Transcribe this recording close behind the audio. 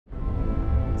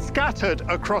Scattered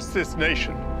across this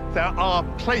nation, there are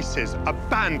places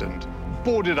abandoned,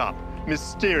 boarded up,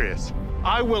 mysterious.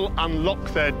 I will unlock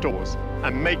their doors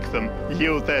and make them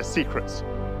yield their secrets.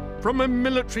 From a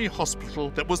military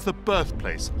hospital that was the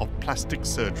birthplace of plastic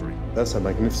surgery. That's a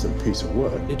magnificent piece of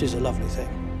work. It is a lovely thing.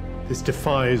 This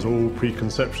defies all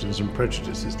preconceptions and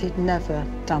prejudices. He'd never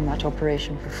done that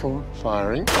operation before.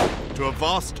 Firing. To a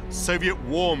vast Soviet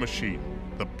war machine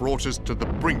that brought us to the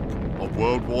brink of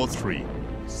World War III.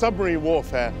 Submarine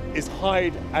warfare is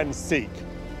hide and seek.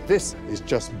 This is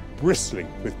just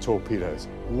bristling with torpedoes.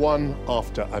 One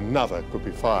after another could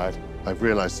be fired. I've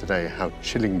realized today how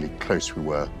chillingly close we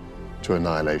were to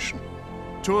annihilation.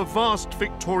 To a vast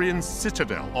Victorian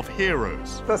citadel of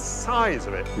heroes. The size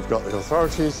of it. You've got the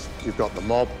authorities, you've got the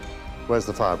mob. Where's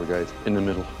the fire brigade? In the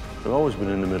middle. They've always been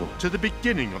in the middle. To the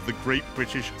beginning of the great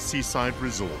British seaside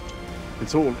resort.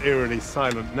 It's all eerily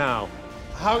silent now.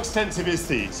 How extensive is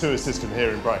the sewer system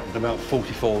here in Brighton? About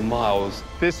 44 miles.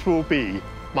 This will be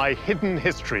my hidden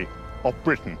history of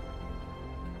Britain.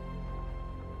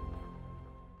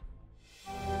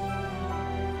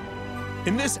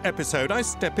 In this episode, I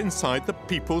step inside the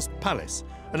People's Palace,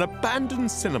 an abandoned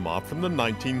cinema from the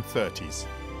 1930s.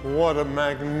 What a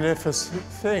magnificent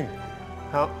thing.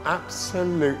 How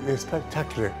absolutely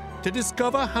spectacular. To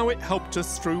discover how it helped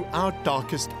us through our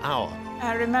darkest hour.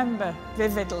 I remember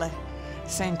vividly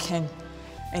thinking,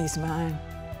 he's mine.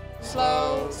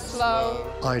 Slow,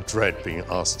 slow. I dread being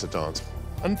asked to dance.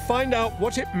 And find out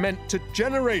what it meant to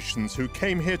generations who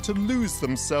came here to lose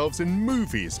themselves in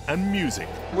movies and music.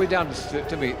 We danced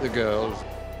to meet the girls.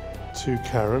 To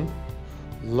Karen,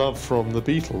 love from the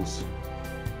Beatles.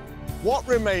 What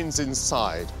remains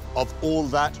inside of all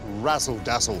that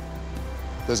razzle-dazzle?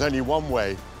 There's only one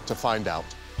way to find out.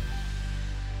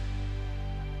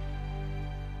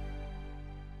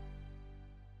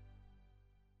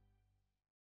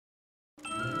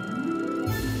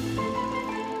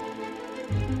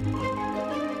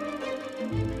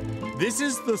 This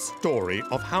is the story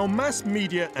of how mass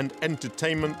media and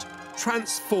entertainment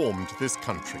transformed this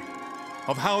country,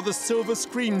 of how the silver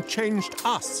screen changed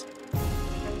us,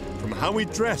 from how we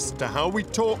dressed to how we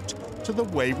talked to the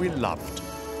way we loved.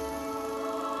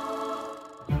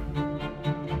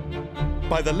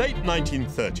 By the late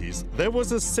 1930s, there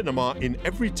was a cinema in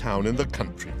every town in the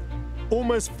country,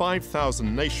 almost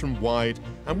 5,000 nationwide,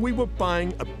 and we were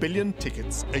buying 1 billion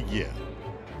tickets a year.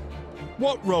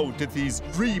 What role did these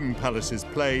dream palaces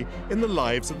play in the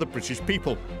lives of the British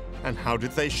people? And how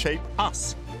did they shape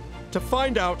us? To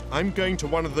find out, I'm going to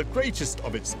one of the greatest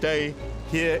of its day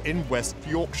here in West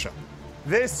Yorkshire.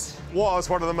 This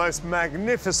was one of the most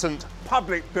magnificent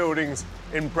public buildings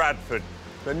in Bradford,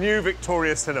 the new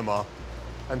Victoria Cinema,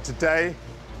 and today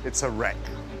it's a wreck.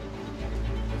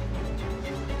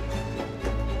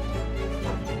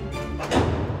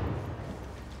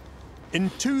 In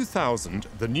 2000,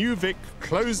 the new Vic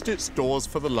closed its doors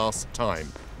for the last time.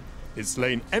 It's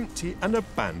lain empty and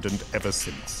abandoned ever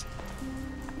since.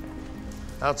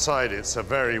 Outside, it's a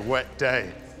very wet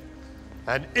day.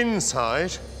 And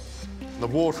inside, the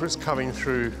water is coming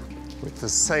through with the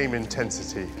same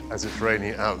intensity as it's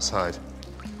raining outside.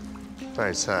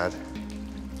 Very sad.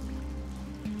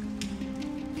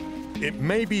 It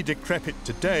may be decrepit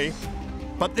today,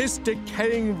 but this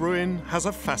decaying ruin has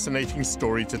a fascinating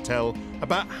story to tell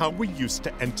about how we used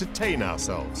to entertain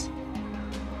ourselves.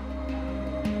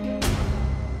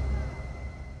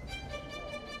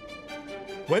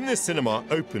 When this cinema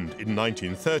opened in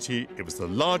 1930, it was the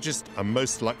largest and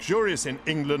most luxurious in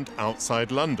England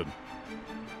outside London.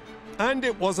 And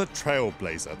it was a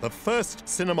trailblazer, the first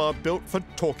cinema built for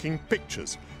talking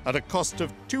pictures at a cost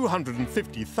of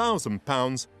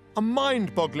 £250,000, a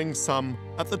mind-boggling sum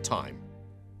at the time.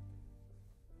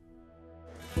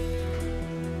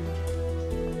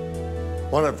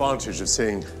 One advantage of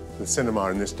seeing the cinema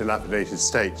in this dilapidated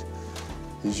state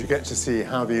is you get to see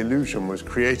how the illusion was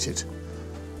created.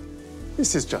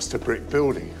 This is just a brick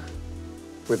building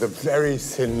with a very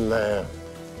thin layer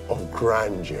of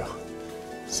grandeur,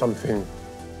 something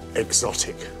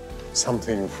exotic,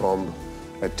 something from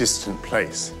a distant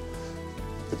place.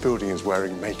 The building is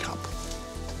wearing makeup.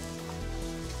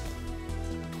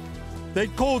 They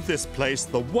called this place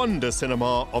the Wonder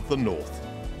Cinema of the North.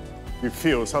 You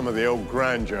feel some of the old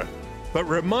grandeur. But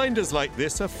reminders like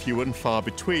this are few and far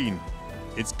between.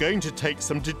 It's going to take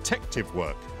some detective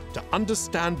work to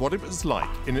understand what it was like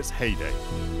in its heyday.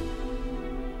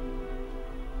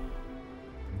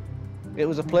 It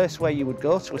was a place where you would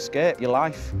go to escape your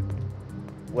life,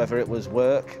 whether it was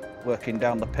work, working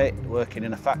down the pit, working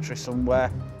in a factory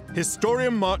somewhere.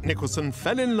 Historian Mark Nicholson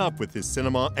fell in love with this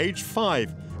cinema aged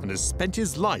 5 and has spent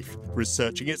his life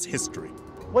researching its history.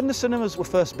 When the cinemas were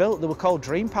first built, they were called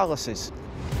dream palaces.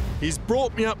 He's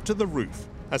brought me up to the roof,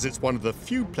 as it's one of the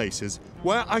few places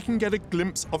where I can get a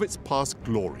glimpse of its past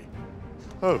glory.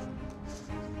 Oh,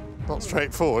 not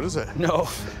straightforward, is it? No.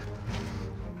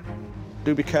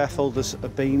 Do be careful, there's a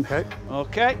beam. Okay.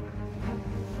 Okay.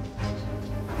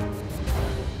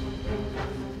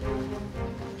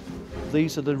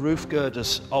 These are the roof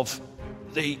girders of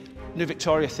the New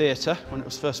Victoria Theatre when it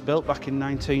was first built back in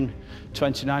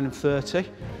 1929 and 30.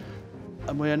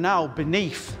 And we are now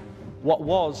beneath what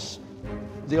was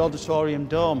the auditorium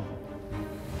dome.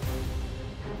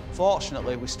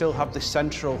 Fortunately, we still have this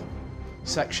central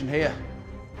section here.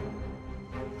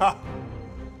 Ha!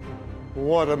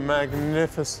 What a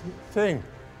magnificent thing.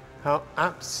 How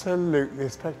absolutely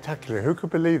spectacular. Who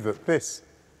could believe that this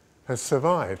has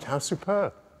survived? How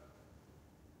superb.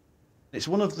 It's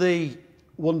one of the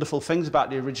wonderful things about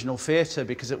the original theatre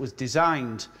because it was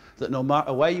designed that no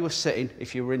matter where you were sitting,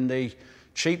 if you were in the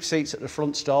cheap seats at the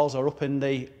front stalls or up in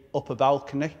the upper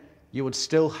balcony, you would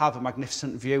still have a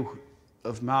magnificent view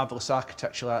of marvellous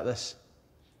architecture like this.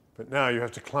 But now you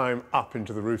have to climb up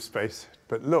into the roof space.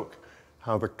 But look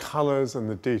how the colours and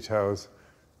the details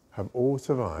have all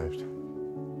survived.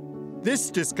 This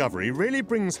discovery really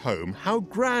brings home how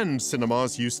grand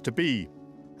cinemas used to be,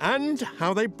 and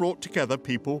how they brought together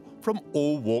people from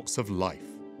all walks of life.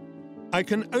 I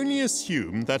can only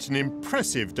assume that an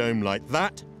impressive dome like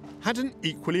that had an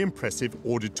equally impressive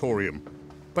auditorium,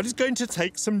 but it's going to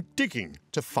take some digging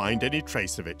to find any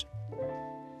trace of it.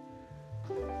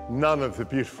 None of the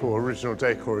beautiful original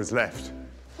decor is left.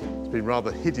 It's been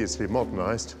rather hideously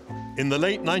modernised. In the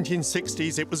late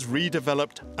 1960s, it was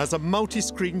redeveloped as a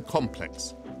multi-screen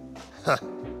complex.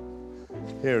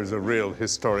 Here is a real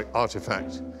historic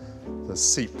artefact. The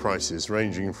seat prices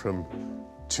ranging from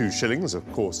 2 shillings,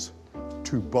 of course,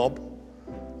 2 bob,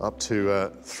 up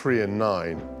to 3 and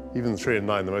 9. Even 3 and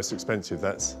 9, the most expensive,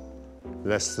 that's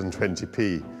less than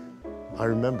 20p. I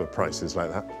remember prices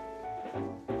like that.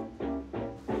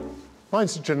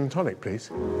 Mine's a gin and tonic,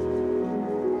 please.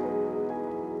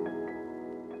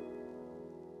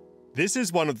 This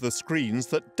is one of the screens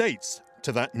that dates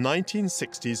to that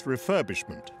 1960s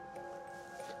refurbishment.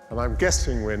 And I'm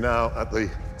guessing we're now at the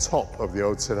top of the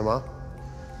old cinema.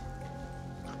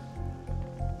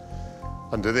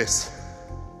 Under this,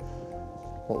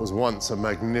 what was once a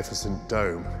magnificent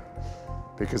dome,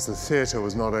 because the theatre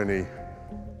was not only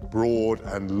broad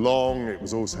and long, it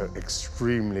was also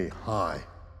extremely high.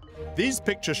 These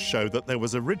pictures show that there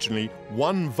was originally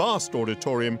one vast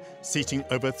auditorium seating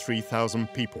over 3,000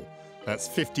 people. That's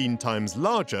 15 times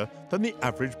larger than the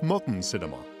average modern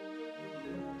cinema.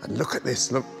 And look at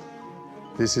this, look.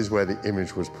 This is where the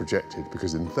image was projected,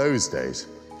 because in those days,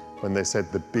 when they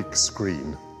said the big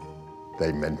screen,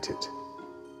 they meant it.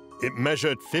 It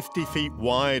measured 50 feet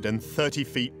wide and 30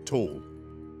 feet tall.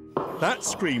 That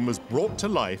screen was brought to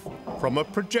life from a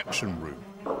projection room.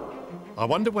 I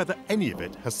wonder whether any of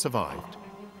it has survived.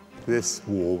 This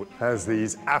wall has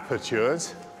these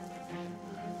apertures.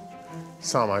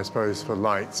 Some, I suppose, for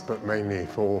lights, but mainly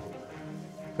for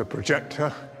the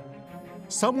projector.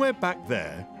 Somewhere back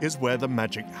there is where the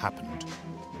magic happened.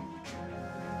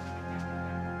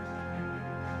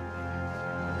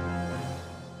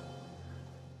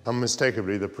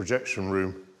 Unmistakably, the projection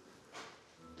room.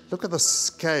 Look at the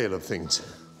scale of things.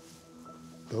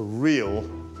 The reel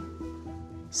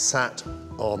sat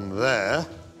on there,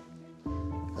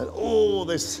 and all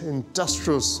this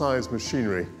industrial-sized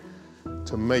machinery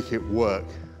to make it work.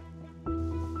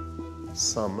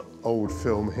 Some old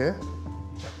film here.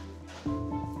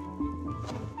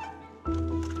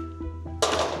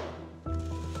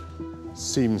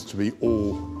 Seems to be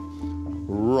all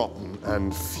rotten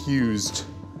and fused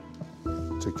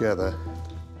together.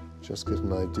 Just get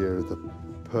an idea of the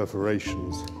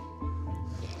perforations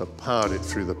that powered it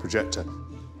through the projector.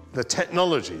 The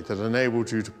technology that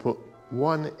enabled you to put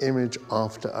one image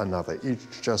after another,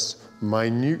 each just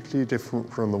minutely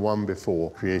different from the one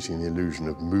before, creating the illusion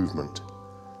of movement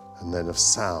and then of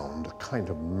sound, a kind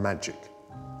of magic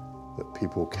that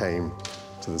people came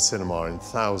to the cinema in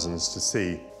thousands to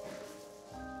see.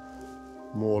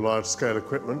 More large-scale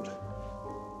equipment.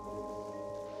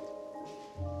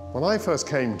 When I first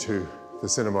came to the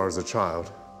cinema as a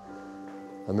child,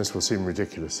 and this will seem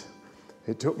ridiculous,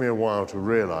 it took me a while to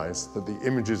realise that the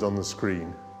images on the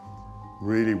screen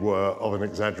really were of an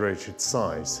exaggerated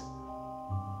size.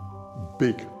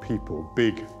 Big people,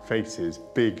 big faces,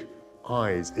 big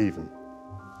eyes even.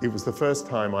 It was the first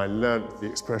time I learnt the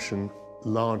expression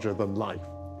larger than life,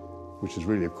 which is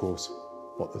really, of course,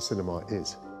 what the cinema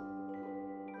is.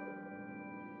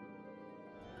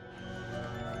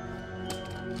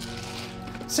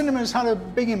 Cinema's had a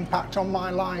big impact on my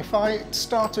life. I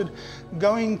started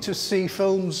going to see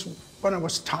films when I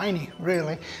was tiny,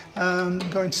 really.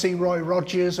 Going to see Roy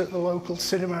Rogers at the local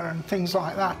cinema and things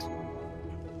like that.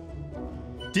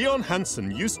 Dion Hansen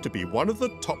used to be one of the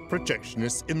top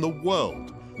projectionists in the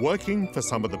world, working for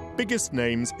some of the biggest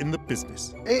names in the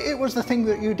business. It was the thing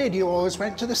that you did. You always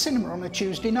went to the cinema on a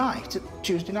Tuesday night.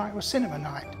 Tuesday night was cinema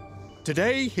night.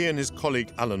 Today, he and his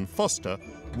colleague Alan Foster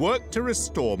work to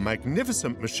restore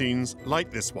magnificent machines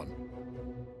like this one.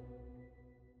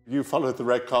 You followed the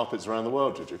red carpets around the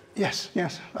world, did you? Yes,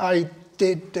 yes. I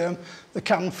did the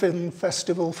Cannes Film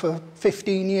Festival for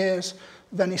 15 years,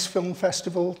 Venice Film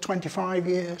Festival, 25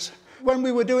 years. When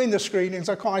we were doing the screenings,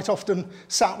 I quite often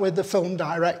sat with the film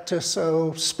director,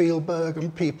 so Spielberg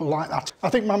and people like that. I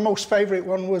think my most favourite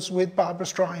one was with Barbra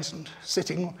Streisand,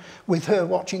 sitting with her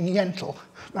watching Yentl.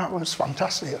 That was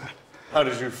fantastic. How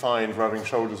did you find rubbing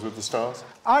shoulders with the stars?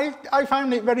 I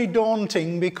found it very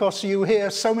daunting because you hear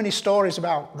so many stories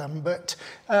about them, but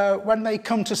when they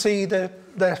come to see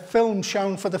their film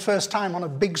shown for the first time on a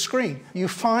big screen, you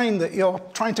find that you're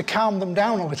trying to calm them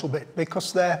down a little bit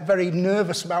because they're very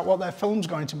nervous about what their film's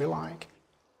going to be like.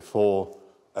 For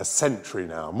a century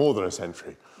now, more than a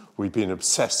century, we've been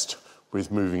obsessed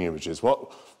with moving images.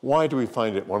 Why do we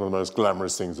find it one of the most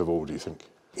glamorous things of all, do you think?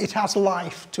 It has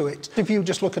life to it. If you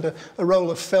just look at a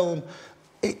roll of film,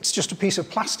 it's just a piece of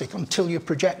plastic until you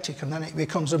project it, and then it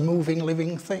becomes a moving,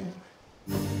 living thing.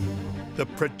 The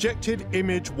projected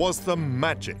image was the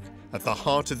magic at the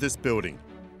heart of this building.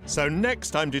 So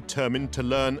next, I'm determined to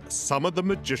learn some of the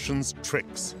magician's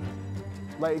tricks.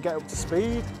 Let it get up to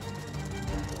speed.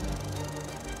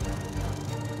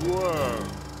 Whoa.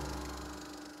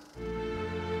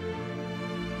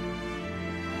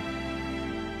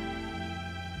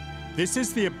 This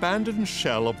is the abandoned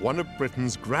shell of one of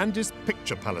Britain's grandest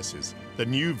picture palaces, the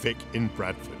New Vic in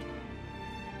Bradford.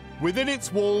 Within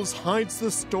its walls hides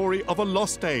the story of a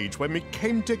lost age when we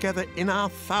came together in our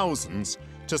thousands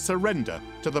to surrender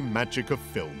to the magic of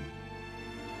film.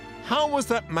 How was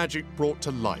that magic brought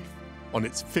to life on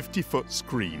its 50-foot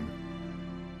screen?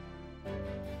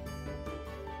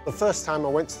 The first time I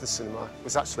went to the cinema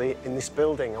was actually in this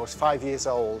building. I was 5 years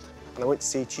old, and I went to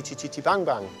see Chitty Chitty Bang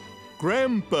Bang.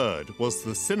 Graham Bird was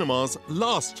the cinema's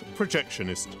last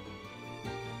projectionist.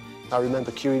 I remember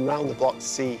queuing round the block to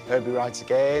see Herbie Rides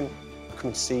Again. I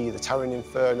come to see The Towering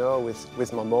Inferno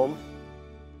with my mum.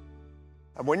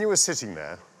 And when you were sitting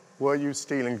there, were you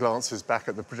stealing glances back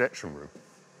at the projection room?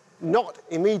 Not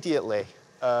immediately.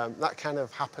 That kind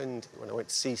of happened when I went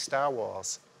to see Star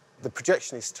Wars. The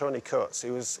projectionist, Tony Cutts, he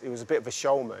was a bit of a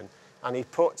showman, and he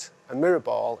put a mirror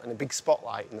ball and a big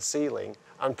spotlight in the ceiling.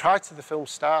 And prior to the film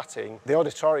starting, the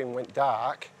auditorium went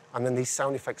dark, and then these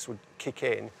sound effects would kick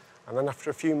in. And then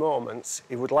after a few moments,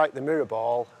 he would light the mirror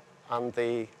ball and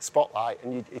the spotlight,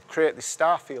 and it'd create this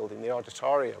star field in the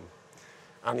auditorium.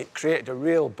 And it created a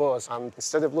real buzz. And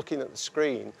instead of looking at the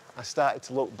screen, I started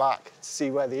to look back to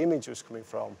see where the image was coming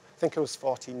from. I think I was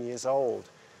 14 years old.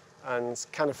 And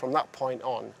kind of from that point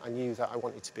on, I knew that I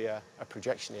wanted to be a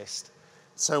projectionist.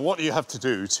 So what do you have to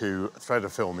do to thread a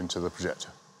film into the projector?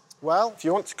 Well, if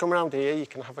you want to come around here, you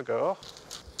can have a go.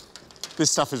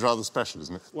 This stuff is rather special,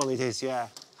 isn't it? Well, it is, yeah.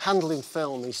 Handling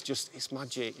film is just, it's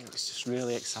magic. You know, it's just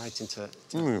really exciting to...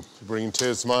 You're bringing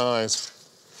tears to my eyes.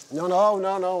 No.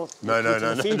 No.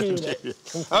 Feeding unit.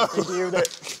 Feeding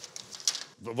unit.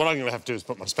 But what I'm going to have to do is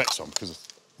put my specs on, because there's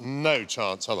no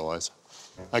chance otherwise.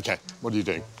 OK, what are you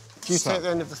doing? If you take the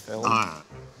end of the film...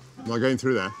 Am I going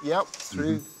through there? Yep,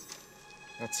 through.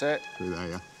 That's it. Through there,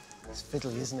 yeah. It's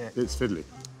fiddly, isn't it? It's fiddly.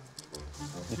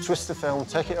 You twist the film,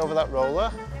 take it over that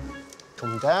roller,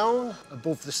 come down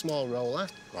above the small roller.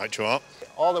 Right you are.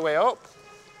 All the way up.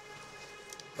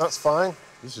 That's fine.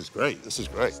 This is great, this is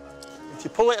great. If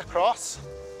you pull it across...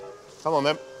 Come on,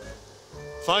 then.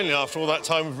 Finally, after all that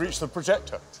time, we've reached the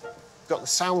projector. Got the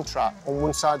soundtrack on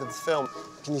one side of the film.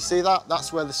 Can you see that?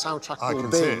 That's where the soundtrack will be. I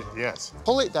can see it, yes.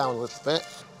 Pull it down a little bit.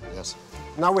 Yes.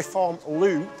 Now we form a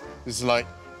loop. This is like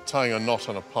tying a knot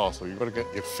on a parcel. You've got to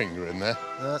get your finger in there.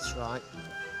 That's right.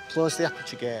 Close the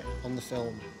aperture gate on the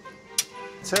film.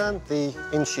 Turn the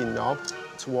inching knob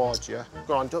towards you.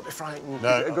 Go on, don't be frightened.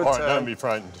 No, Give it a good all right, turn. don't be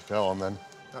frightened. Go on, then.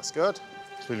 That's good.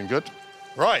 It's feeling good.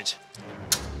 Right.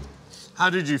 How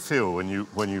did you feel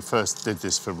when you first did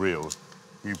this for real?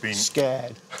 You've been...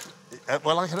 Scared.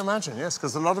 Well, I can imagine, yes,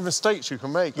 because a lot of mistakes you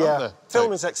can make, aren't there?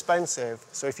 Film is expensive,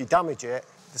 so if you damage it,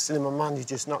 the cinema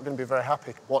manager's not going to be very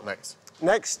happy. What next?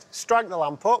 Next, strike the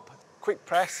lamp up. Quick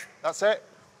press. That's it.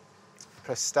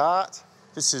 Press start.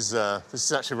 This is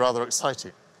actually rather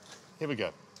exciting. Here we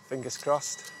go. Fingers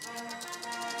crossed.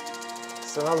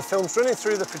 So now the film's running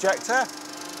through the projector,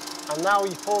 and now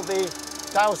you pull the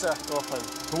dowser open.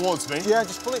 Towards me? Yeah,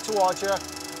 just pull it towards you,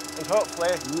 and hopefully...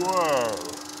 Whoa.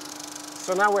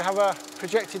 So now we have a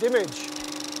projected image.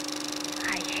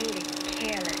 I hate a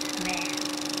careless man.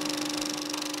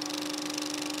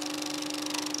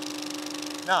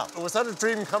 Now, was that a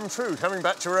dream come true, coming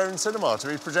back to your own cinema to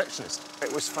be projectionist?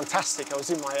 It was fantastic. I was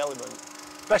in my element.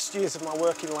 Best years of my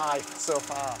working life so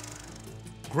far.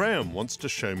 Graham wants to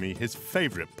show me his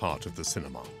favourite part of the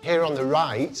cinema. Here on the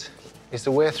right is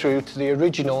the way through to the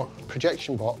original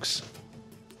projection box.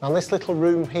 Now this little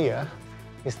room here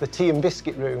is the tea and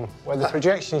biscuit room where the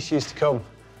projectionists used to come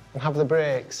and have the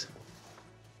breaks.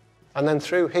 And then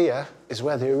through here is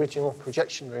where the original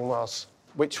projection room was,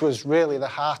 which was really the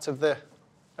heart of the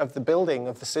building,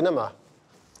 of the cinema.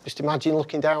 Just imagine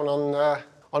looking down on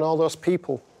all those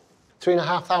people.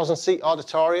 3,500 seat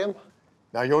auditorium.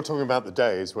 Now, you're talking about the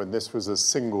days when this was a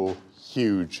single,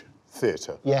 huge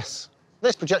theatre. Yes.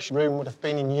 This projection room would have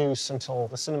been in use until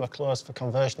the cinema closed for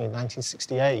conversion in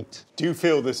 1968. Do you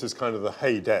feel this is kind of the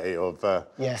heyday of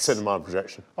Yes. cinema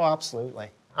projection? Oh, absolutely.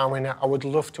 I mean, I would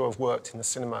love to have worked in the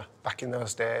cinema back in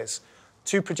those days.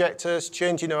 2 projectors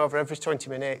changing over every 20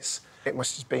 minutes. It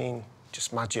must have been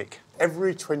just magic.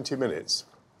 Every 20 minutes,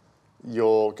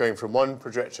 you're going from one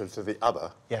projector to the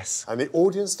other. Yes. And the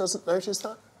audience doesn't notice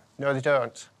that? No, they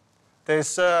don't.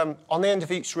 There's, on the end of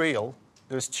each reel,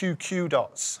 there's 2 Q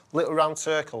dots, little round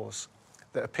circles,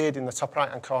 that appeared in the top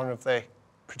right-hand corner of the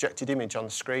projected image on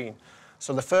the screen.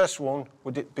 So the first one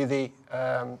would be the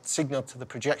signal to the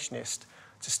projectionist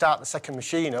to start the second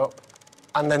machine up,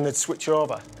 and then they'd switch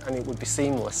over, and it would be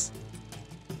seamless.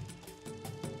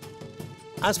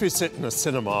 As we sit in a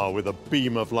cinema with a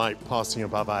beam of light passing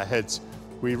above our heads,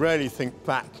 we rarely think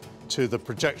back to the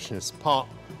projectionist, part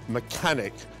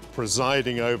mechanic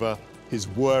presiding over his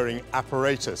whirring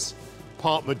apparatus,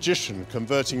 part magician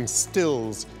converting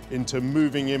stills into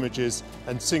moving images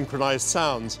and synchronized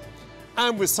sounds,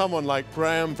 and with someone like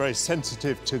Graham, very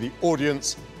sensitive to the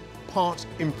audience, part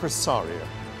impresario.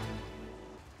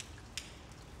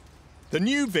 The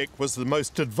New Vic was the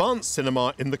most advanced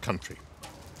cinema in the country.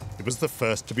 It was the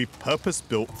first to be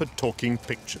purpose-built for talking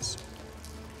pictures.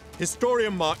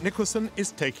 Historian Mark Nicholson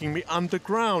is taking me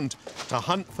underground to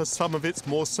hunt for some of its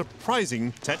more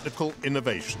surprising technical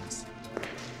innovations.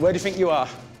 Where do you think you are?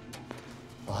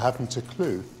 I haven't a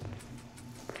clue.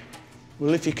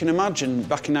 Well, if you can imagine,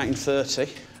 back in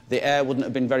 1930, the air wouldn't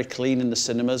have been very clean in the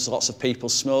cinemas, lots of people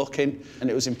smoking, and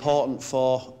it was important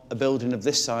for a building of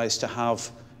this size to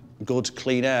have good,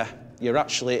 clean air. You're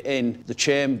actually in the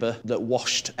chamber that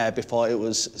washed air before it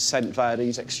was sent via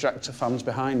these extractor fans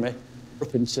behind me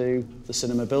up into the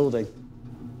cinema building.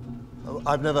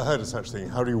 I've never heard of such a thing.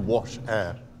 How do you wash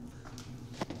air?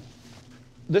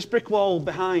 This brick wall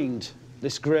behind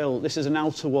this grille, this is an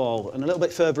outer wall, and a little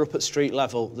bit further up at street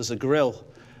level, there's a grille,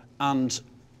 and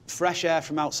fresh air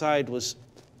from outside was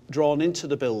drawn into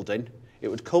the building. It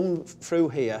would come through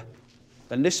here,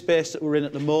 and this space that we're in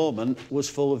at the moment was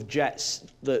full of jets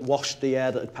that washed the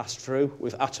air that had passed through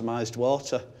with atomised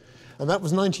water. And that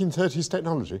was 1930s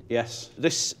technology? Yes.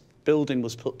 This building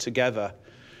was put together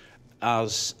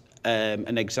as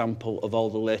an example of all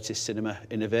the latest cinema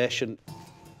innovation.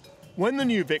 When the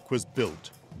New Vic was built,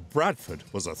 Bradford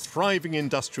was a thriving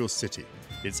industrial city,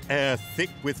 its air thick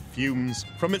with fumes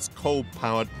from its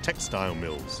coal-powered textile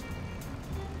mills.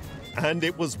 And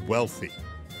it was wealthy.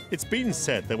 It's been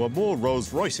said there were more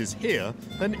Rolls-Royces here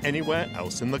than anywhere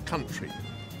else in the country.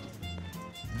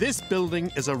 This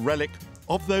building is a relic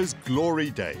of those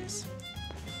glory days.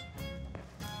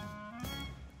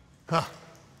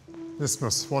 This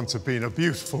must once have been a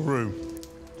beautiful room.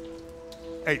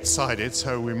 8-sided,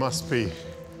 so we must be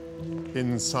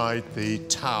inside the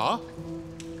tower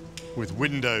with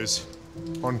windows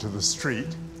onto the street.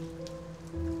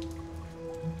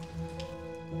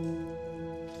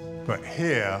 But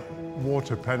here,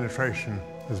 water penetration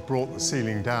has brought the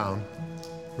ceiling down,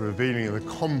 revealing the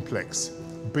complex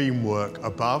beamwork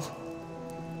above.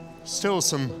 Still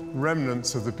some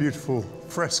remnants of the beautiful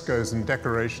frescoes and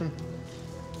decoration.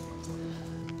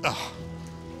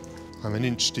 I'm an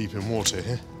inch deep in water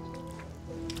here.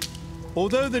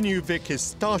 Although the New Vic is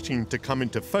starting to come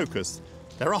into focus,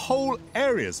 there are whole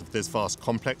areas of this vast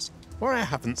complex where I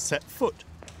haven't set foot.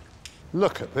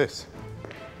 Look at this.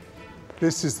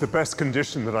 This is the best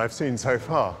condition that I've seen so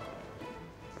far,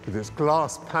 with its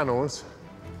glass panels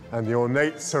and the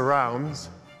ornate surrounds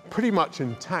pretty much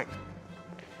intact.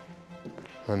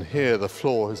 And here the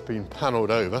floor has been panelled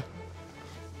over.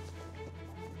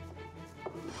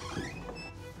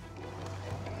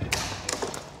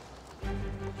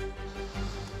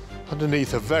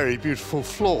 underneath a very beautiful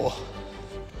floor.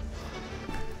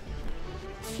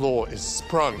 The floor is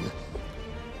sprung.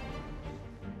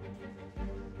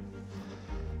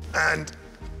 And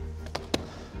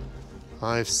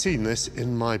I've seen this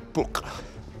in my book.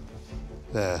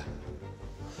 There.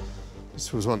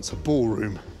 This was once a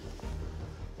ballroom.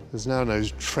 There's now no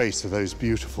trace of those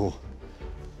beautiful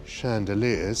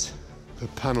chandeliers, the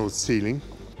panelled ceiling.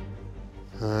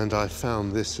 And I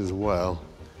found this as well.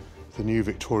 The new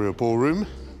Victoria ballroom.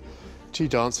 Tea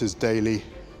dances daily,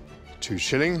 2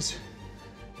 shillings.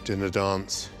 Dinner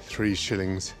dance, 3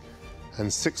 shillings and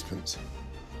 6pence.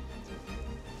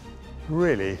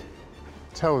 Really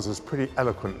tells us pretty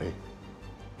eloquently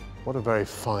what a very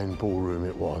fine ballroom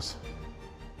it was.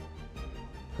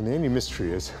 And the only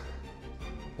mystery is,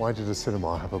 why did a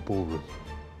cinema have a ballroom?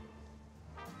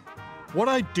 What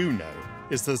I do know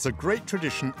is there's a great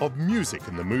tradition of music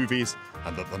in the movies,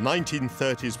 and that the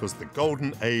 1930s was the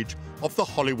golden age of the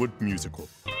Hollywood musical.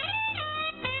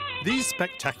 These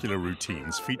spectacular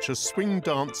routines feature swing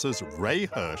dancers Ray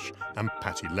Hirsch and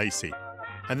Patti Lacey,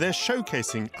 and they're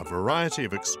showcasing a variety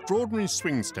of extraordinary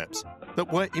swing steps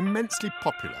that were immensely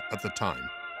popular at the time.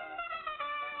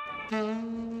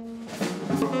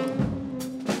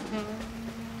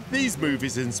 These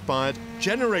movies inspired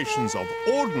generations of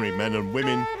ordinary men and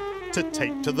women to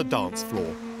take to the dance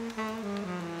floor.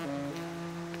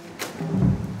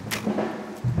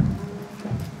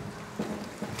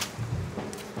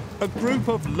 A group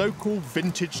of local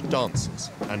vintage dancers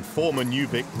and former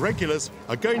Newvic regulars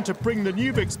are going to bring the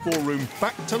Newvic's ballroom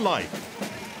back to life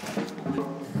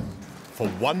for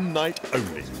one night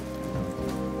only.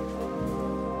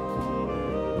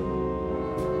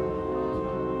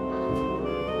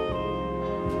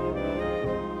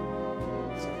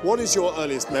 What is your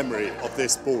earliest memory of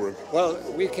this ballroom? Well,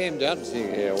 we came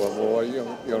dancing here when we were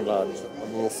young lads,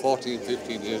 when we were 14,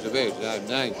 15 years of age. I'm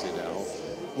 90 now.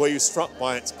 Were you struck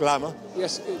by its glamour?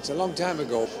 Yes, it's a long time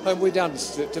ago. And we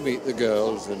danced to meet the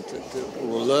girls, and we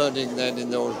were learning then in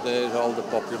those days all the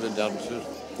popular dances.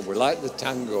 And we liked the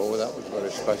tango, that was very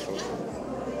special.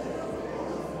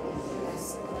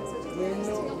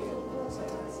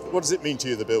 What does it mean to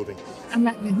you, the building? I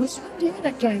met my husband here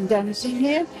that came dancing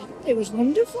here. It was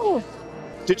wonderful.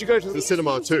 Did you go to the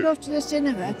cinema too? We go to the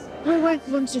cinema. We went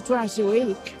once or twice a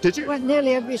week. Did you? We went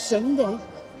nearly every Sunday.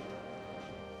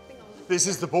 This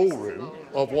is the ballroom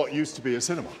of what used to be a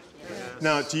cinema.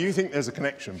 Now, do you think there's a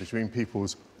connection between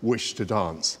people's wish to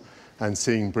dance and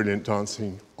seeing brilliant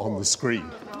dancing on the screen?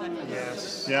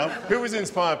 Yes. Yeah? Who was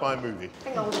inspired by a movie? I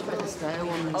think all the Fred Astaire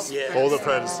ones. Yeah. All the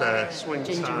Fred Astaire. Swing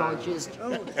Ginger Star. Rogers.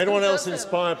 Anyone else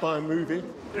inspired by a movie?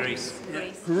 Grease.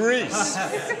 Grease.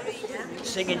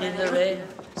 Singing in the Rain.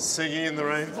 Singing in the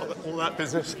Rain, all that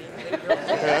business.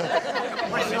 Yeah.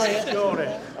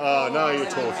 Oh, now you're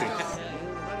talking.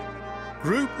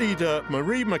 Group leader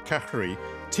Marie McCaffrey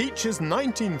teaches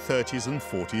 1930s and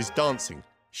 40s dancing.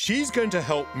 She's going to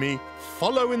help me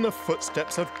follow in the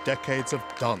footsteps of decades of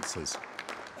dancers,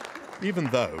 even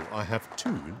though I have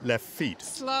 2 left feet.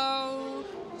 Slow,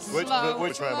 Which slow,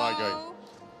 way am I going?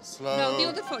 Slow. No, the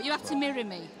other foot. You have to mirror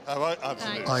me. Oh,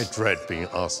 absolutely. I dread being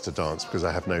asked to dance because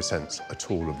I have no sense at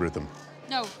all of rhythm.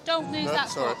 No, don't lose that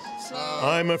sorry. foot. Slow.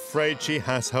 I'm afraid she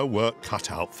has her work cut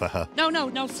out for her.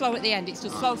 No, slow at the end. It's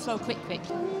just slow, slow, quick, quick.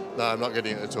 No, I'm not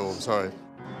getting it at all, I'm sorry.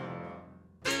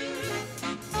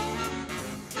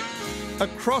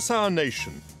 Across our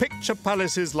nation, picture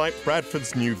palaces like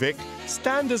Bradford's New Vic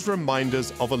stand as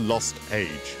reminders of a lost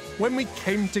age, when we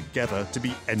came together to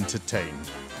be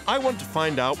entertained. I want to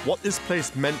find out what this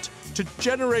place meant to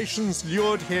generations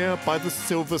lured here by the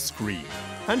silver screen,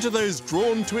 and to those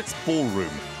drawn to its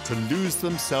ballroom to lose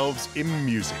themselves in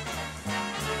music.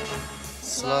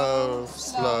 Slow,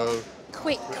 slow.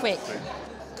 Quick, quick.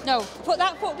 No, put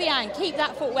that foot behind. Keep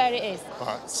that foot where it is.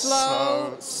 Right.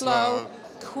 Slow, slow.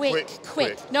 Quick,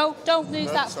 quick. No, don't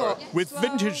lose that foot. With Slow.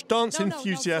 vintage dance No,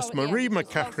 enthusiast slow at the Marie end.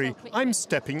 McCaffrey, I'm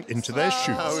stepping into their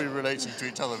shoes. How are we relating to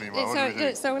each other meanwhile? What do we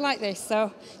do? So we're like this.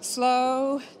 So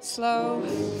slow, slow,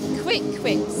 quick,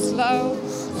 quick, slow,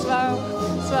 slow,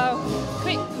 slow,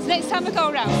 quick. Next time we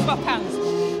go round, swap hands.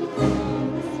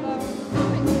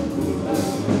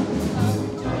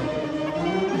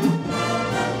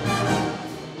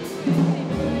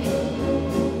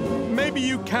 Maybe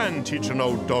you can teach an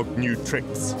old dog new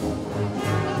tricks.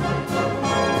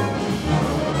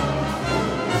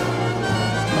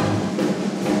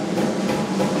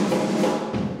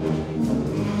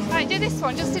 Right, do this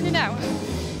one, just in and out.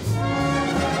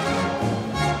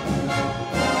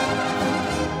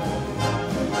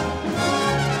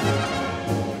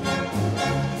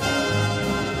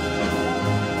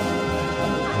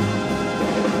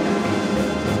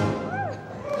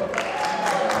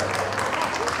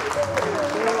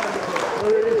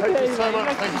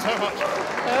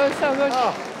 was so good.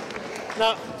 Oh.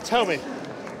 Now, tell me,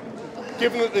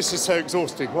 given that this is so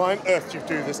exhausting, why on earth do you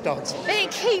do this dance?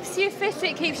 It keeps you fit,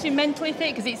 it keeps you mentally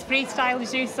fit, because it's freestyle,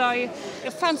 as you saw. A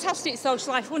fantastic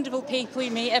social life, wonderful people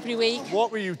you meet every week.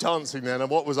 What were you dancing then, and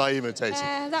what was I imitating?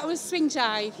 That was swing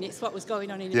jive. It's what was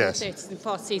going on in the Yes. 30s and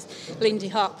 40s. Lindy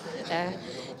Hop,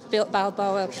 Built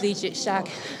Balboa, collegiate shag,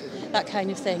 that kind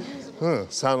of thing.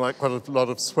 Sound like quite a lot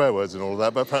of swear words and all of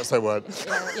that, but perhaps they weren't.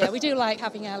 Yeah, we do like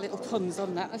having our little puns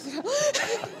on that as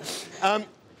well.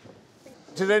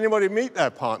 Did anybody meet their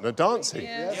partner dancing?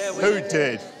 Yes. Yeah, who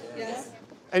did? Yes.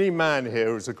 Any man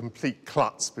here was a complete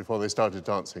klutz before they started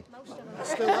dancing?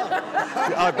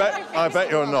 I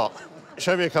bet you're not.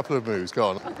 Show me a couple of moves, go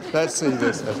on. Let's see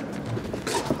this.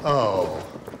 Oh.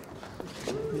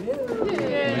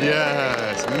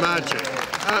 Yes, magic.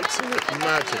 Absolute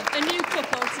magic. A new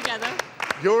couple together.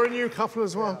 You're a new couple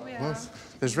as well? Well,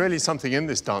 there's really something in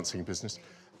this dancing business.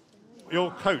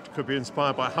 Your coat could be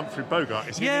inspired by Humphrey Bogart.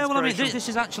 Is he Yeah, well, I mean, inspiration? this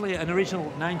is actually an original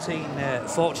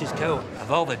 1940s coat.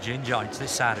 Of all the gin joints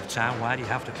this side of town, why do you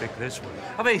have to pick this one?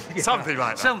 I mean, something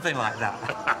like that. Something like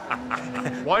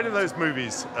that. Why do those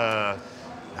movies have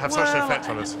such an effect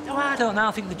on us? Well, I don't know.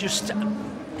 I think they're just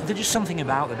something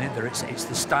about them, isn't there? It's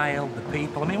the style, the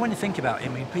people. I mean, when you think about it, I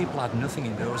mean, people had nothing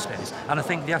in those days, and I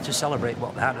think they had to celebrate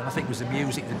what they had, and I think it was the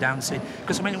music, the dancing,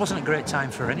 because, I mean, it wasn't a great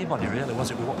time for anybody, really, was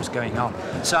it, with what was going on?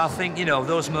 So I think, you know,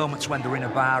 those moments when they were in a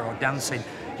bar or dancing,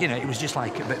 you know, it was just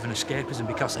like a bit of an escapism,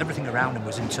 because everything around them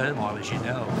was in turmoil, as you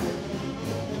know.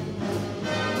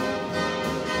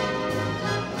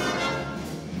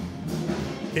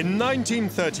 In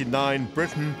 1939,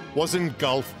 Britain was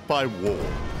engulfed by war.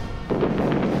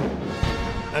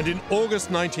 And in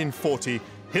August 1940,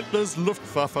 Hitler's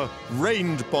Luftwaffe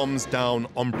rained bombs down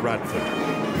on Bradford.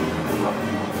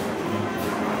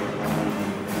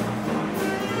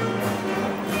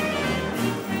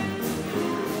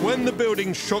 When the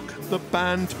building shook, the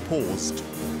band paused.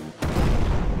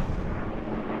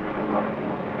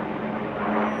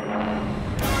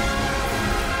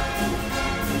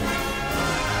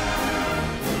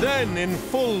 Then, in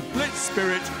full Blitz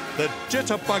spirit, the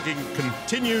jitterbugging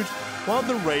continued while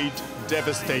the raid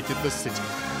devastated the city.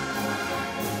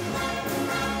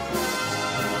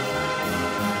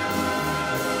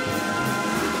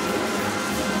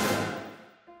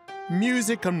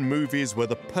 Music and movies were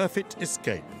the perfect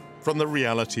escape from the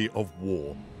reality of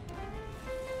war.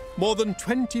 More than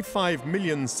 25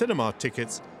 million cinema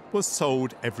tickets were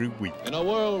sold every week. In a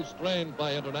world strained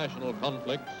by international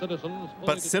conflict, citizens...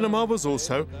 But cinema was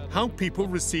also how people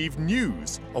received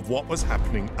news of what was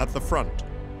happening at the front.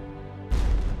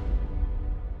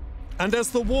 And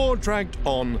as the war dragged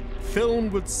on,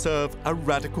 film would serve a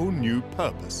radical new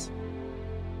purpose.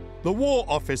 The War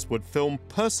Office would film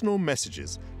personal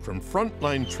messages from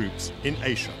frontline troops in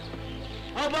Asia.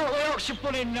 How about the Yorkshire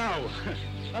pudding now?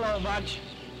 Hello, Madge.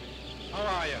 How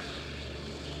are you?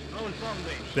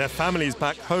 Their families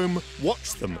back home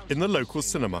watched them in the local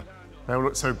cinema. They all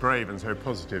look so brave and so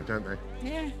positive, don't they?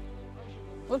 Yeah.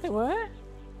 Well, they were.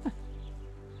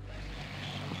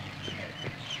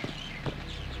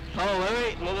 Oh,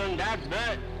 wait, Mother and Dad's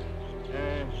bed.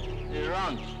 You're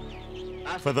on.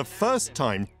 For the first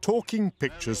time, talking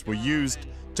pictures were used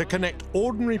to connect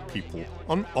ordinary people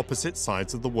on opposite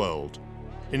sides of the world.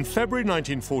 In February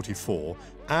 1944,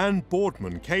 Anne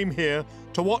Boardman came here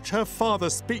to watch her father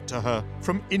speak to her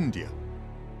from India.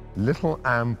 Little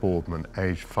Anne Boardman,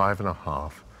 aged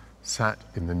 5½, sat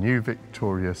in the new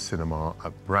Victoria Cinema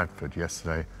at Bradford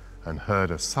yesterday and heard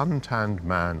a sun-tanned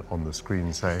man on the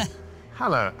screen say,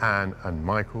 "Hello, Anne and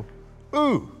Michael."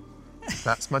 "Ooh,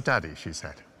 that's my daddy," she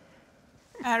said.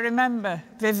 I remember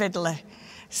vividly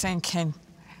thinking,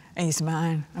 he's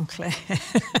mine, I'm clear.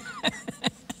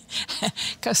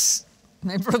 Because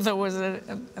my brother was a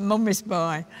mummy's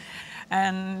boy.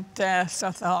 And so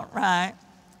I thought, right,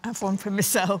 I've one for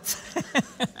myself.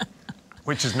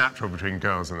 Which is natural between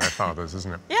girls and their fathers,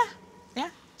 isn't it? Yeah,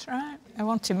 that's right. I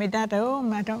wanted my dad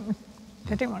home. I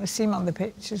didn't want to see him on the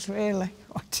pictures, really.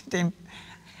 I wanted him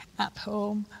at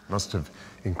home. Must have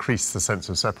increased the sense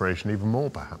of separation even more,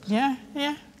 perhaps. Yeah.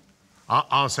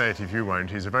 I'll say it if you won't.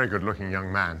 He's a very good-looking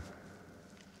young man.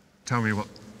 Tell me what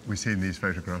we see in these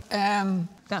photographs.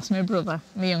 That's my brother,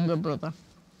 my younger brother,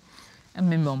 and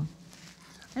my mum.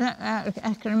 And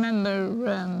I can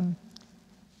remember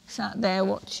sat there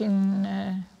watching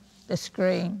the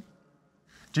screen.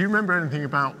 Do you remember anything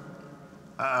about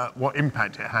what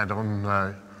impact it had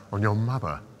on your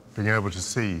mother, being able to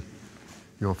see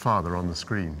your father on the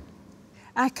screen?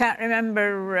 I can't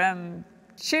remember.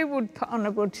 She would put on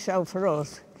a good show for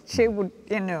us. She would,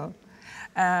 you know,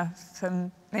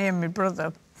 for me and my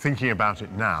brother. Thinking about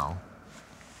it now,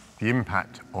 the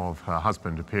impact of her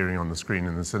husband appearing on the screen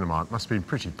in the cinema must have been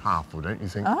pretty powerful, don't you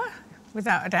think? Oh,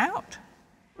 without a doubt.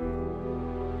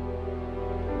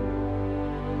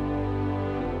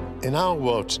 In our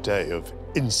world today of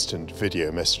instant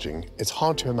video messaging, it's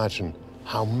hard to imagine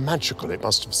how magical it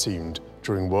must have seemed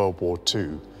during World War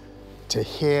II to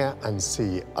hear and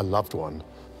see a loved one,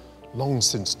 long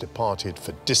since departed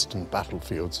for distant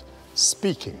battlefields,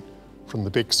 speaking from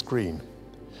the big screen.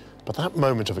 But that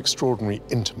moment of extraordinary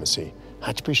intimacy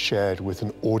had to be shared with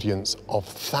an audience of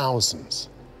thousands.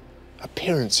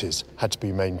 Appearances had to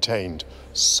be maintained,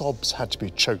 sobs had to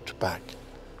be choked back.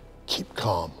 Keep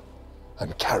calm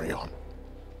and carry on.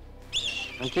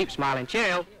 And keep smiling.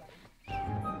 Cheerio.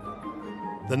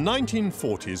 The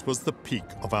 1940s was the peak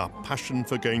of our passion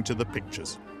for going to the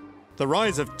pictures. The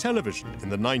rise of television in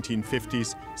the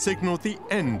 1950s signalled the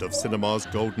end of cinema's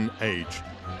golden age,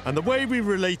 and the way we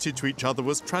related to each other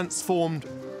was transformed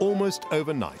almost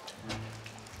overnight.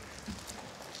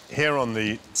 Here on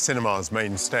the cinema's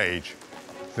main stage,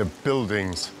 the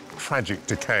building's tragic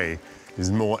decay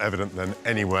is more evident than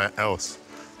anywhere else.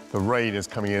 The rain is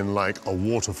coming in like a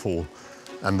waterfall,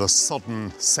 and the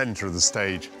sodden centre of the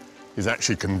stage is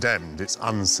actually condemned. It's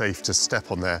unsafe to step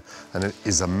on there, and it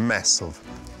is a mess of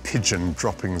pigeon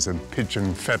droppings and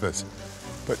pigeon feathers.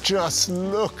 But just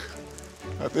look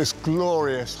at this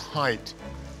glorious height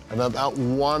and at that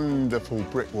wonderful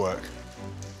brickwork.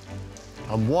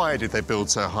 And why did they build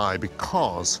so high?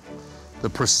 Because the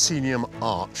proscenium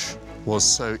arch was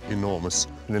so enormous.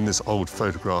 And in this old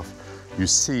photograph, you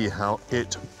see how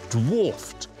it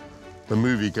dwarfed the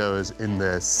moviegoers in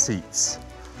their seats.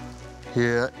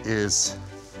 Here is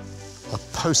a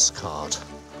postcard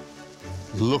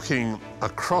looking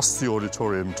across the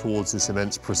auditorium towards this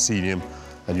immense proscenium,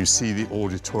 and you see the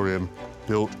auditorium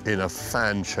built in a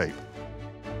fan shape.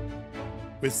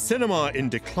 With cinema in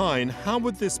decline, how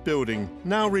would this building,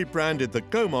 now rebranded the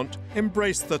Gaumont,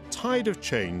 embrace the tide of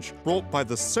change brought by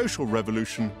the social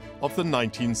revolution of the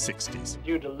 1960s?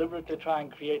 Do you deliberately try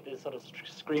and create these sort of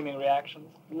screaming reactions?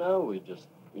 No, we just,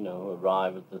 you know,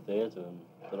 arrive at the theatre and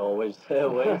they're always there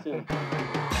waiting.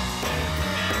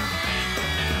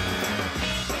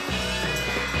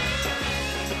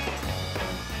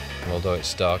 Although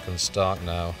it's dark and stark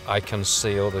now, I can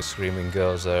see all the screaming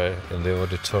girls there in the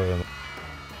auditorium.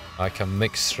 I can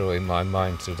mix through in my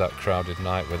mind through that crowded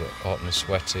night with it hot and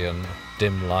sweaty and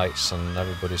dim lights and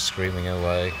everybody screaming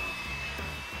away.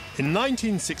 In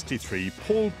 1963,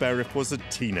 Paul Berriff was a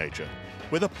teenager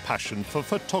with a passion for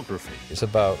photography. It's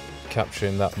about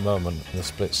capturing that moment in a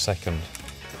split second,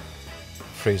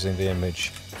 freezing the image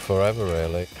forever,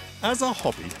 really. As a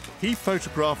hobby, he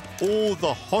photographed all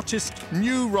the hottest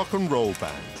new rock and roll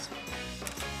bands.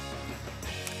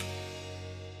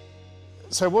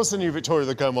 So was the new Victoria,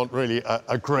 the Gaumont, really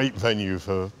a great venue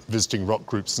for visiting rock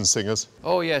groups and singers?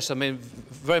 Oh, yes. I mean,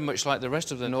 very much like the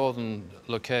rest of the northern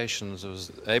locations. There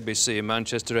was ABC in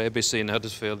Manchester, ABC in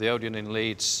Huddersfield, the Odeon in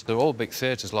Leeds. They're all big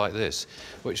theatres like this,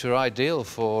 which are ideal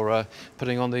for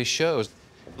putting on these shows.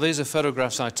 These are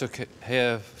photographs I took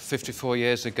here 54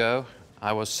 years ago.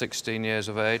 I was 16 years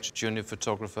of age, junior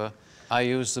photographer. I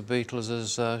used the Beatles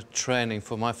as training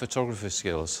for my photography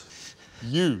skills.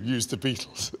 You used the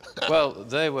Beatles? Well,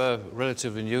 they were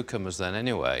relatively newcomers then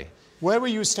anyway. Where were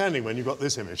you standing when you got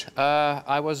this image?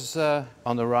 I was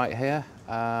on the right here,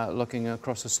 looking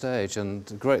across the stage, and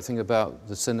the great thing about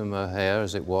the cinema here,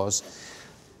 as it was,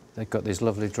 they've got these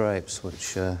lovely drapes,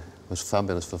 which was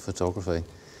fabulous for photography.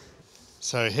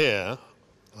 So here,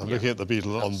 I'm looking at the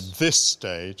Beatles on this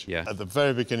stage, at the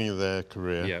very beginning of their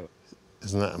career. Yeah.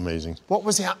 Isn't that amazing? What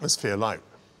was the atmosphere like?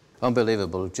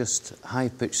 Unbelievable, just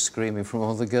high-pitched screaming from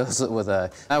all the girls that were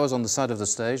there. I was on the side of the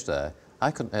stage there.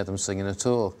 I couldn't hear them singing at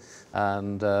all.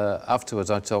 And afterwards,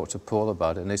 I talked to Paul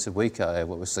about it, and he said, we can't hear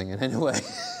what we're singing anyway.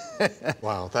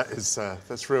 Wow,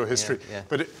 that's real history. Yeah.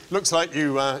 But it looks like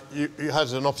you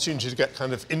had an opportunity to get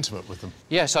kind of intimate with them.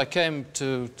 Yes, I came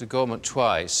to Gaumont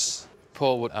twice.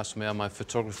 Paul would ask me how my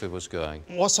photography was going.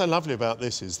 What's so lovely about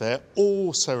this is they're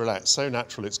all so relaxed, so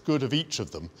natural. It's good of each of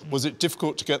them. Was it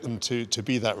difficult to get them to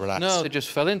be that relaxed? No, they just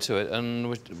fell into it.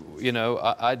 And, you know,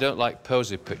 I don't like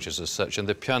posy pictures as such, and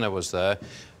the piano was there,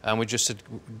 and we just said,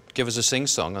 give us a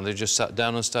sing-song, and they just sat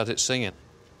down and started singing.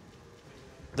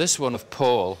 This one of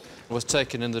Paul was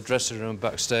taken in the dressing room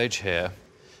backstage here.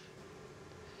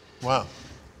 Wow.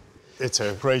 It's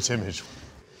a great image.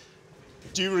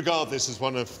 Do you regard this as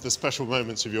one of the special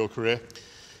moments of your career?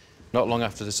 Not long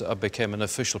after this, I became an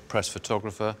official press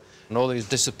photographer, and all these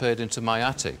disappeared into my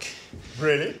attic.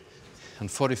 Really?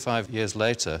 And 45 years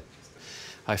later,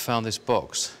 I found this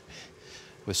box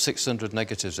with 600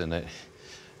 negatives in it,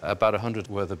 About 100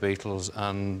 were the Beatles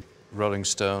and Rolling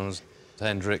Stones,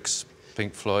 Hendrix,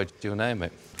 Pink Floyd, you name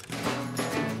it.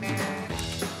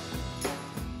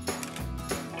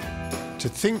 To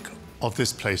think of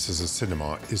this place as a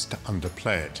cinema is to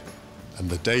underplay it, and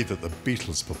the day that the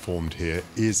Beatles performed here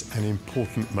is an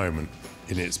important moment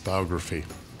in its biography.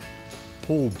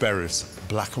 Paul Berry's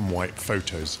black and white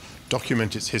photos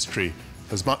document its history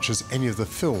as much as any of the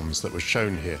films that were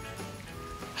shown here.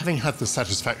 Having had the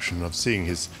satisfaction of seeing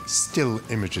his still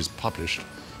images published,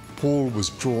 Paul was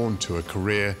drawn to a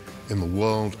career in the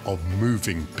world of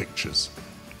moving pictures,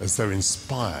 as though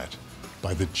inspired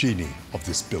by the genie of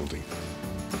this building.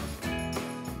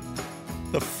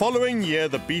 The following year,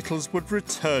 the Beatles would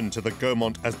return to the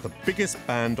Gaumont as the biggest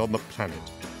band on the planet.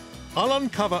 I'll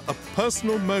uncover a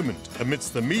personal moment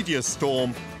amidst the media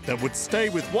storm that would stay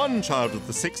with one child of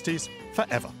the 60s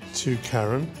forever. To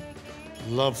Karen,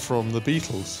 love from the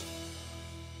Beatles.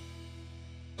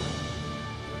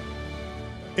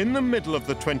 In the middle of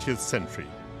the 20th century,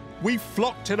 we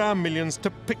flocked in our millions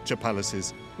to picture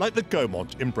palaces like the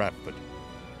Gaumont in Bradford.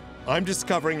 I'm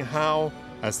discovering how,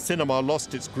 as cinema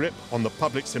lost its grip on the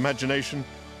public's imagination,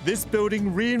 this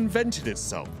building reinvented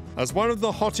itself as one of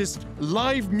the hottest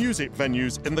live music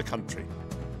venues in the country.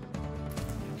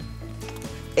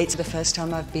 It's the first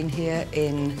time I've been here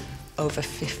in over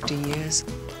 50 years.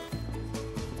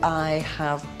 I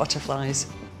have butterflies.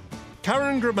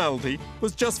 Karen Grimaldi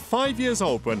was just 5 years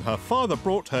old when her father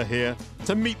brought her here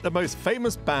to meet the most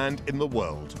famous band in the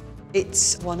world.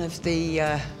 It's one of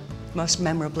the most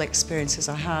memorable experiences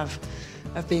I have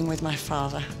of being with my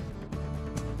father.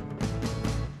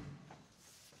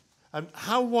 And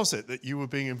how was it that you were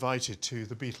being invited to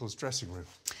the Beatles' dressing room?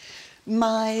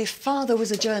 My father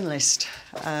was a journalist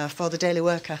for the Daily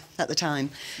Worker at the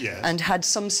time, yes, and had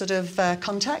some sort of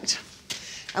contact.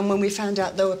 And when we found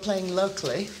out they were playing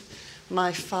locally,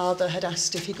 my father had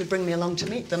asked if he could bring me along to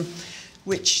meet them,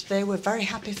 which they were very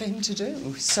happy for him to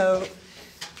do. So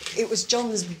it was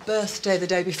John's birthday the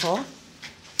day before,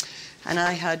 and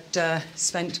I had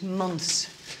spent months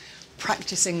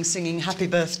practicing singing Happy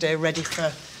Birthday, ready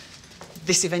for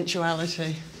this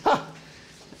eventuality.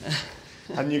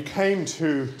 And you came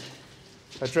to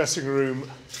a dressing room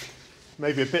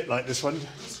maybe a bit like this one.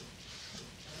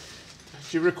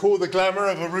 Do you recall the glamour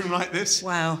of a room like this?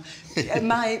 Wow.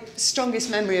 My strongest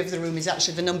memory of the room is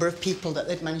actually the number of people that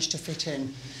they'd managed to fit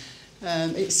in.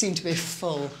 It seemed to be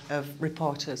full of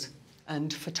reporters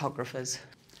and photographers.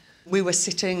 We were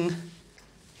sitting,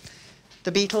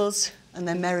 the Beatles and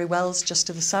then Mary Wells just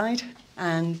to the side,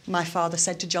 and my father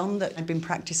said to John that I'd been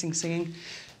practicing singing,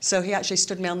 so he actually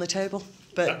stood me on the table.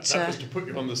 But that was to put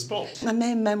you on the spot. My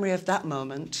main memory of that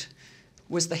moment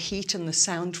was the heat and the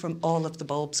sound from all of the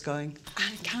bulbs going,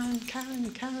 and Karen,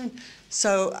 Karen, Karen.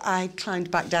 So I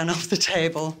climbed back down off the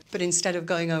table, but instead of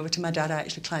going over to my dad, I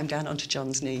actually climbed down onto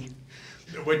John's knee.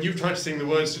 When you tried to sing, the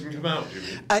words didn't come out, do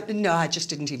you mean? No, I just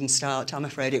didn't even start, I'm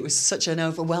afraid. It was such an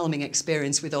overwhelming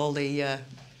experience with all the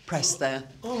press there.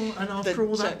 Oh, and after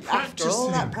all that practice? After all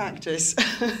that practice.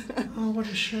 Oh, what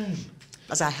a shame.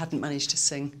 As I hadn't managed to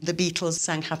sing. The Beatles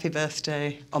sang Happy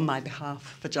Birthday on my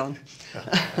behalf for John.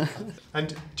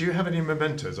 And do you have any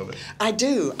mementos of it? I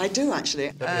do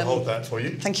actually. Let me hold that for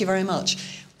you. Thank you very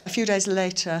much. A few days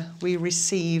later, we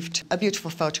received a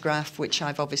beautiful photograph, which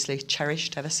I've obviously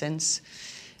cherished ever since,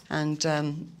 and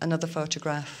another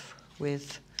photograph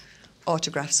with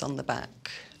autographs on the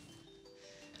back.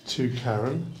 To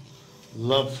Karen,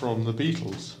 love from the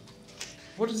Beatles.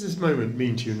 What does this moment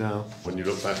mean to you now, when you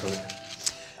look back on it?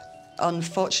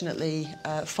 Unfortunately,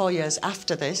 4 years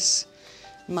after this,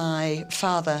 my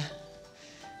father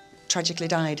tragically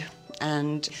died,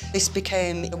 and this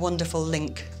became a wonderful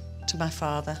link to my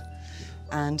father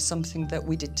and something that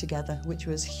we did together, which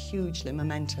was hugely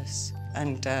momentous.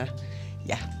 And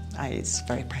it's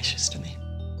very precious to me.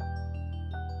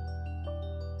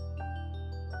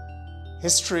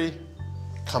 History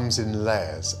comes in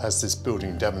layers, as this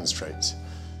building demonstrates.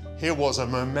 Here was a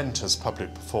momentous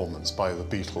public performance by the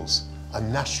Beatles, a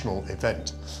national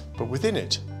event, but within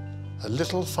it, a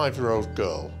little 5-year-old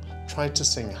girl tried to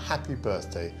sing Happy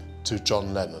Birthday to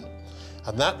John Lennon,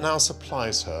 and that now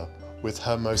supplies her with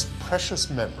her most precious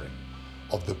memory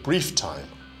of the brief time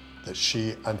that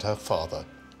she and her father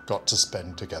got to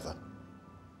spend together.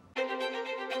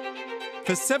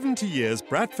 For 70 years,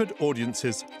 Bradford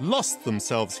audiences lost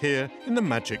themselves here in the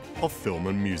magic of film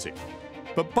and music.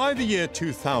 But by the year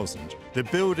 2000, the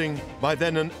building, by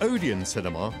then an Odeon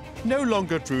cinema, no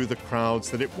longer drew the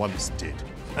crowds that it once did,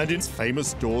 and its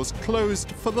famous doors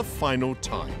closed for the final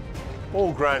time.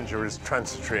 All grandeur is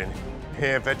transitory, and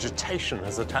here vegetation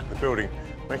has attacked the building,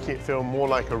 making it feel more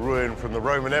like a ruin from the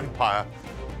Roman Empire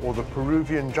or the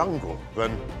Peruvian jungle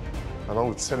than an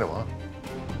old cinema.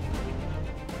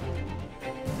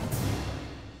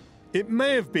 It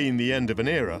may have been the end of an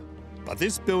era, but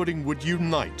this building would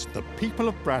unite the people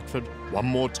of Bradford one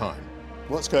more time.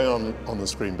 What's going on the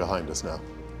screen behind us now?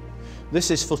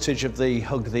 This is footage of the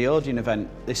Hug the Odeon event.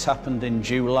 This happened in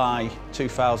July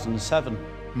 2007.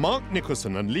 Mark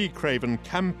Nicholson and Lee Craven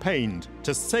campaigned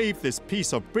to save this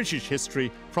piece of British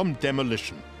history from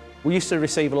demolition. We used to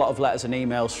receive a lot of letters and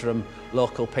emails from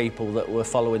local people that were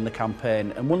following the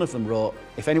campaign, and one of them wrote,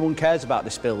 if anyone cares about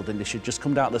this building, they should just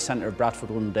come down to the centre of Bradford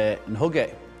one day and hug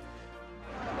it.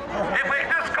 If we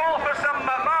just call for some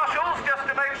marshals, just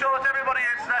to make sure that everybody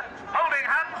is holding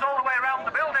hands all the way around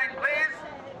the building, please.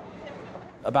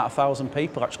 About 1,000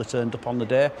 people actually turned up on the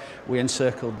day. We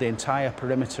encircled the entire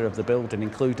perimeter of the building,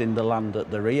 including the land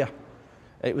at the rear.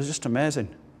 It was just amazing,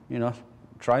 you know,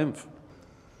 triumph.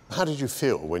 How did you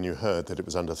feel when you heard that it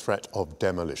was under threat of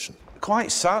demolition?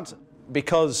 Quite sad,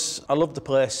 because I loved the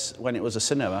place when it was a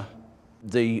cinema.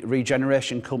 The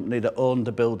regeneration company that owned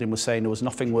the building was saying there was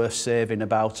nothing worth saving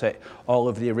about it. All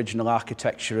of the original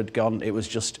architecture had gone. It was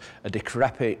just a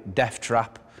decrepit death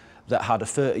trap that had a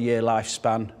 30-year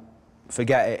lifespan.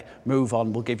 Forget it, move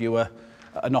on, we'll give you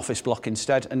an office block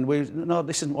instead. And no,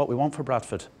 this isn't what we want for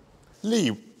Bradford. Lee,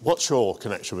 what's your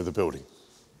connection with the building?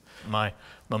 My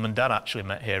mum and dad actually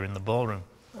met here in the ballroom.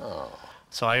 Oh.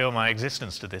 So I owe my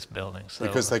existence to this building. So...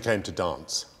 Because they came to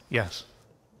dance? Yes.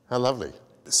 How lovely.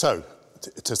 So,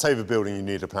 to save a building, you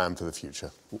need a plan for the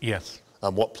future? Yes.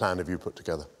 And what plan have you put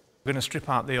together? We're going to strip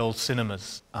out the old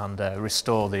cinemas and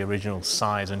restore the original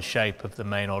size and shape of the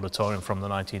main auditorium from the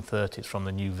 1930s, from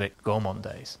the New Vic Gaumont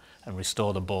days, and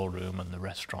restore the ballroom and the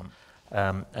restaurant.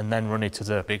 And then run it as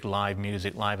a big live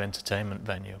music, live entertainment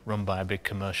venue run by a big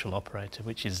commercial operator,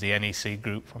 which is the NEC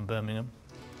Group from Birmingham.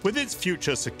 With its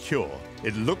future secure,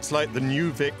 it looks like the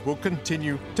New Vic will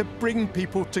continue to bring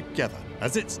people together,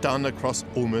 as it's done across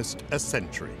almost a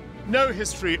century. No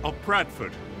history of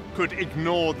Bradford could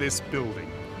ignore this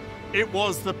building. It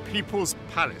was the People's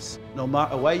Palace. No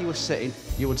matter where you were sitting,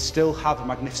 you would still have a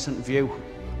magnificent view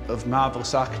of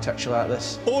marvellous architecture like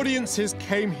this. Audiences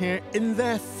came here in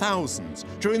their thousands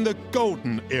during the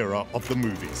golden era of the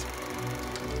movies.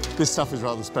 This stuff is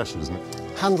rather special, isn't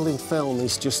it? Handling film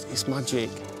is just, it's magic.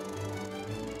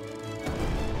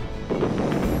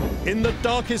 In the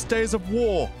darkest days of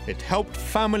war, it helped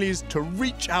families to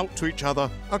reach out to each other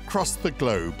across the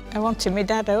globe. I wanted my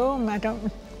dad home. I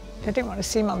didn't want to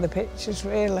see him on the pictures,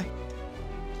 really.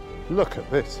 Look at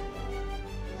this.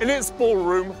 In its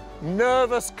ballroom,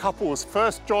 nervous couples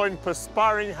first joined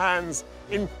perspiring hands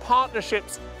in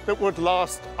partnerships that would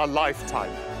last a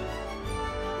lifetime.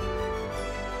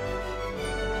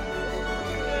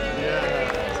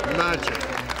 Yeah,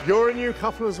 magic. You're a new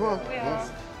couple as well? We are.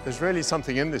 Yes. There's really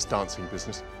something in this dancing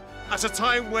business. At a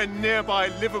time when nearby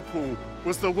Liverpool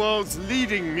was the world's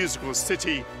leading musical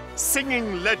city,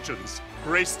 singing legends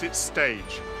graced its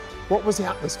stage. What was the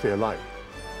atmosphere like?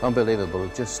 Unbelievable,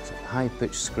 just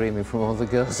high-pitched screaming from all the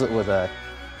girls that were there.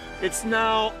 It's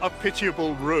now a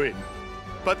pitiable ruin,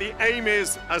 but the aim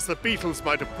is, as the Beatles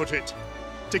might have put it,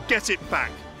 to get it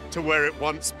back to where it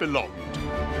once belonged.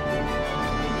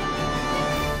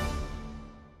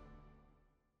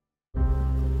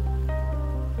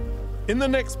 In the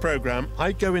next programme,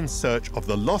 I go in search of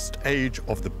the lost age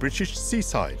of the British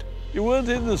seaside. You weren't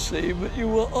in the sea, but you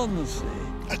were on the sea.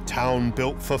 A town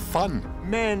built for fun.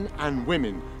 Men and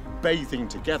women bathing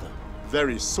together.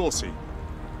 Very saucy,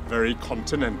 very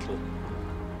continental.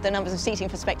 The numbers of seating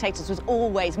for spectators was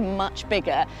always much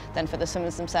bigger than for the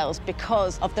swimmers themselves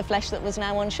because of the flesh that was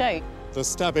now on show. The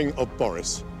stabbing of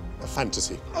Boris, a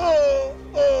fantasy.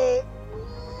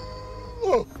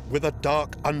 With a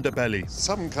dark underbelly.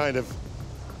 Some kind of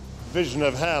vision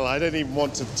of hell. I don't even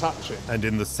want to touch it. And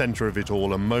in the centre of it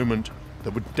all, a moment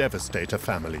that would devastate a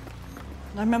family.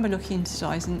 I remember looking into his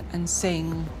eyes and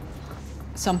seeing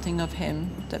something of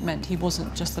him that meant he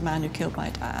wasn't just the man who killed my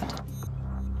dad.